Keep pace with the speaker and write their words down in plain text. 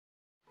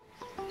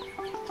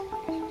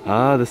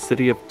The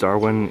city of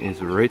Darwin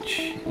is rich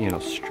in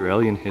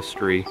Australian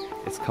history.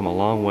 It's come a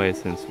long way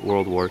since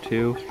World War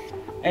II.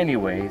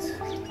 Anyways,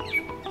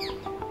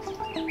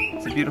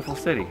 it's a beautiful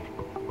city,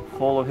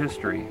 full of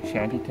history.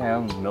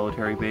 Shantytown,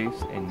 military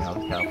base, and now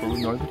the capital of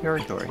Northern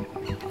Territory.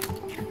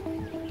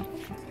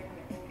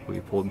 We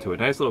pulled into a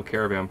nice little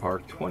caravan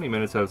park 20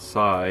 minutes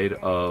outside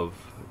of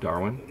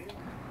Darwin.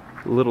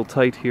 A little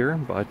tight here,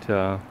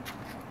 but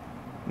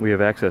we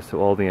have access to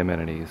all the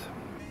amenities.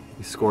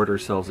 We scored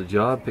ourselves a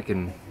job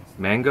picking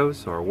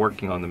mangoes, or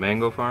working on the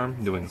mango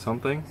farm, doing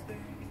something.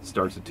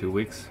 Starts in 2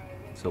 weeks.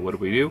 So what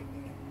do?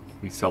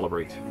 We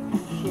celebrate.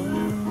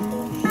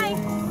 Hi.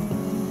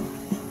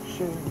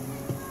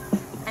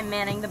 I'm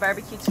manning the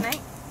barbecue tonight.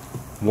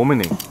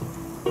 Womaning.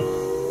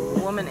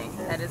 Womaning,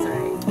 that is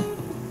right.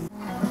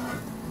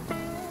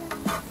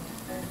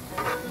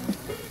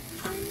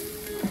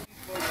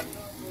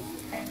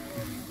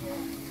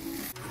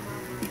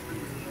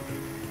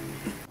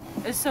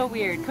 It's so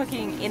weird.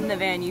 Cooking in the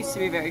van used to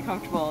be very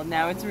comfortable.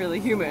 Now it's really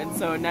humid,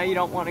 so now you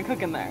don't want to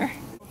cook in there.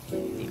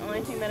 The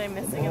only thing that I'm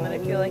missing and that I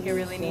feel like I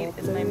really need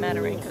is my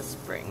Mataranka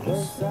springs.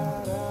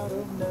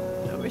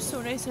 Oh, we're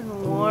so nice and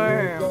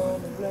warm.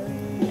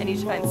 I need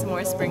to find some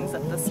more springs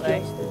up this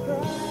way.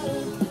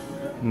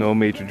 No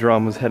major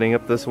dramas heading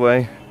up this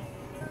way.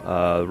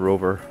 The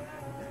rover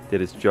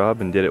did its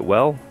job and did it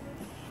well.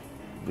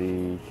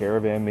 The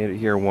caravan made it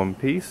here in one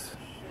piece.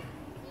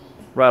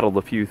 Rattled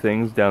a few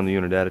things down the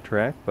Unidata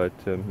track, but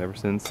ever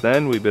since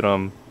then we've been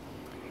on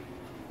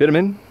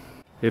bitumen.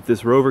 If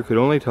this rover could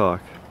only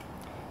talk,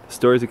 the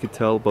stories it could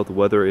tell about the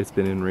weather it's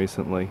been in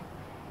recently.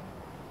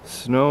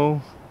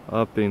 Snow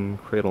up in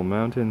Cradle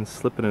Mountain,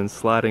 slipping and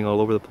sliding all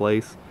over the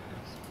place,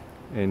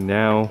 and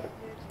now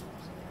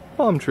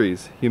palm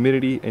trees,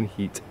 humidity and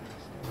heat.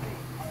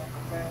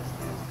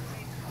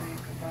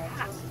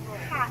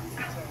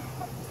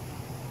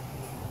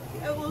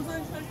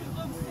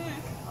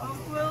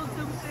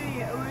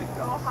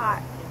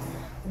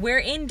 We're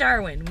in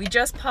Darwin. We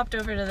just popped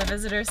over to the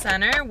visitor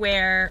center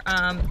where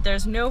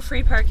there's no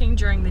free parking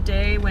during the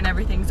day when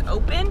everything's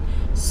open,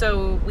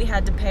 so we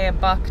had to pay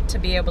 $1 to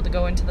be able to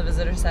go into the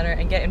visitor center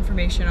and get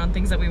information on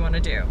things that we want to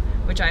do,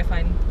 which I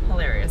find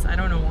hilarious. I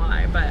don't know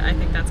why, but I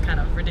think that's kind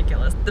of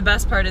ridiculous. The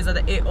best part is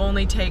that it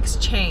only takes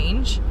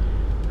change,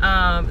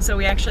 so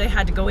we actually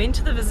had to go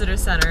into the visitor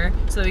center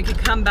so we could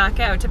come back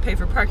out to pay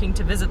for parking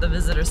to visit the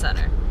visitor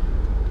center.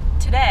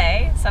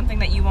 Today, something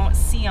that you won't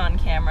see on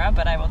camera,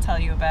 but I will tell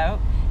you about,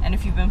 and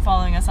if you've been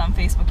following us on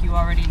Facebook, you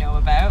already know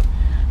about,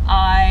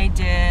 I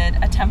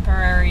did a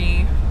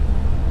temporary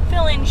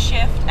fill-in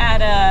shift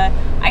at a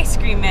ice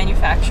cream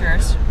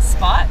manufacturer's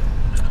spot.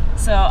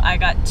 So I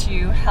got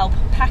to help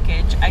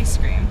package ice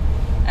cream,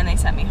 and they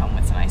sent me home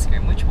with some ice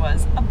cream, which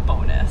was a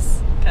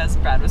bonus, because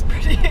Brad was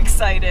pretty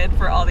excited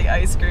for all the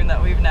ice cream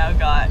that we've now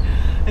got.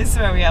 I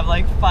swear we have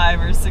like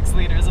 5 or 6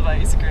 liters of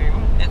ice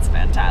cream. It's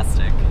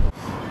fantastic.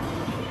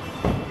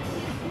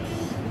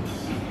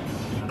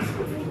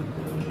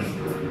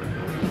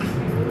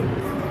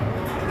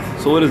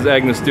 So what does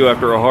Agnes do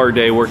after a hard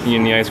day working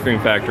in the ice cream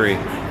factory?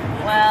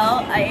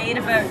 Well, I ate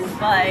about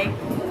like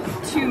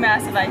 2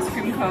 massive ice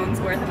cream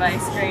cones worth of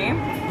ice cream,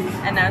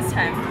 and now it's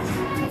time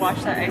to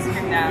wash that ice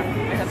cream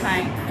down with a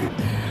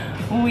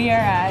pint. We are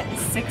at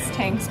Six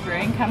Tanks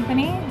Brewing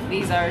Company.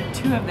 These are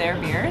 2 of their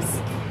beers.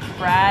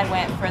 Brad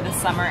went for the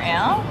Summer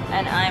Ale,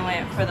 and I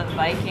went for the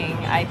Viking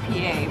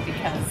IPA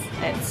because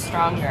it's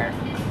stronger.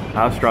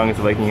 How strong is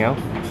the Viking Ale?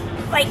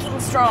 Viking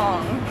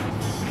strong!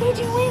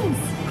 AJ wins!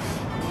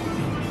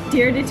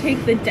 Dare to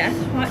take the Death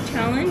Pot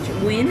Challenge,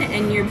 win,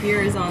 and your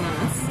beer is on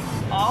us.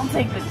 I'll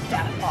take the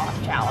Death Pot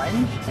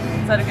Challenge.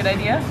 Is that a good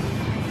idea?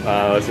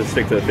 Let's just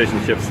stick to the fish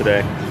and chips today.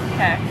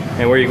 Okay.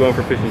 And where are you going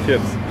for fish and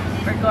chips?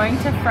 We're going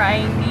to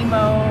Frying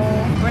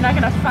Nemo. We're not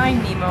gonna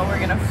find Nemo, we're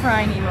gonna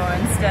fry Nemo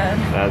instead.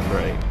 That's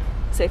right.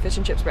 Say fish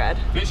and chips, Brad.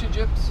 Fish and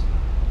chips.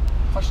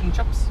 Fish and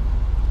chips.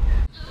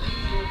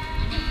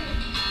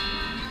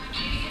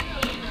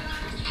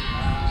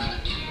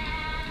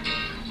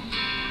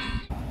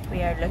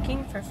 We are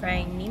looking for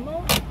Frying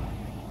Nemo.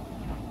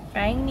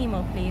 Frying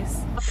Nemo, please.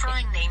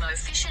 Frying Nemo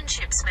fish and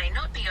chips may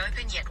not be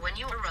open yet when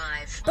you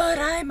arrive. But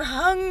I'm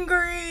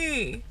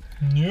hungry!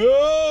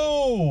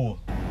 No!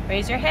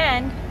 Raise your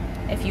hand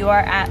if you are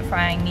at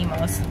Frying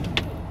Nemo's.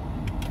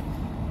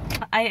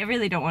 I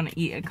really don't want to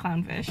eat a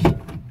clownfish.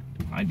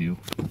 I do.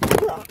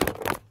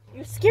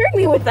 You scared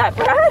me with that,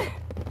 Brad!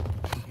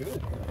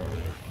 Good.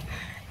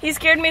 He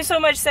scared me so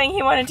much saying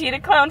he wanted to eat a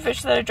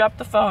clownfish that I dropped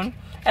the phone.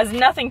 Has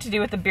nothing to do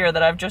with the beer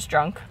that I've just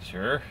drunk.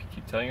 Sure,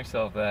 keep telling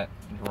yourself that,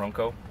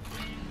 drunko.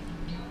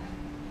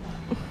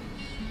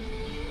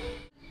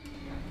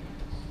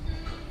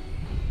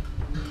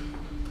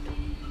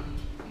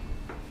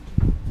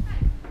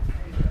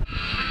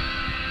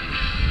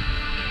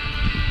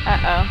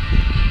 Uh-oh.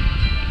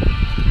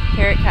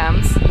 Here it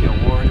comes. The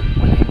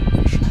award-winning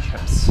fish and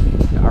chips,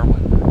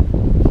 Darwin.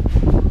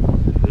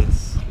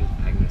 This is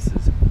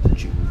Agnes's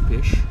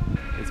jewelfish.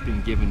 It's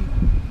been given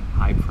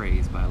high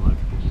praise by a lot of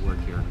people who work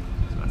here,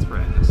 so that's for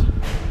Agnes.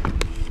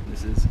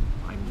 This is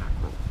my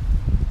mackerel.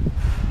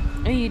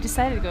 Oh, you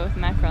decided to go with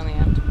mackerel in the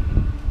end.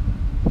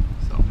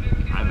 So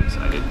I'm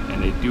excited,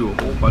 and they do a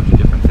whole bunch of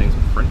different things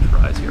with French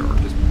fries here, or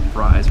just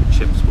fries or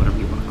chips, whatever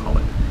you want to call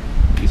it.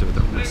 These are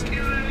the whiskey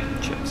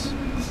chips.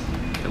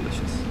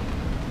 Delicious.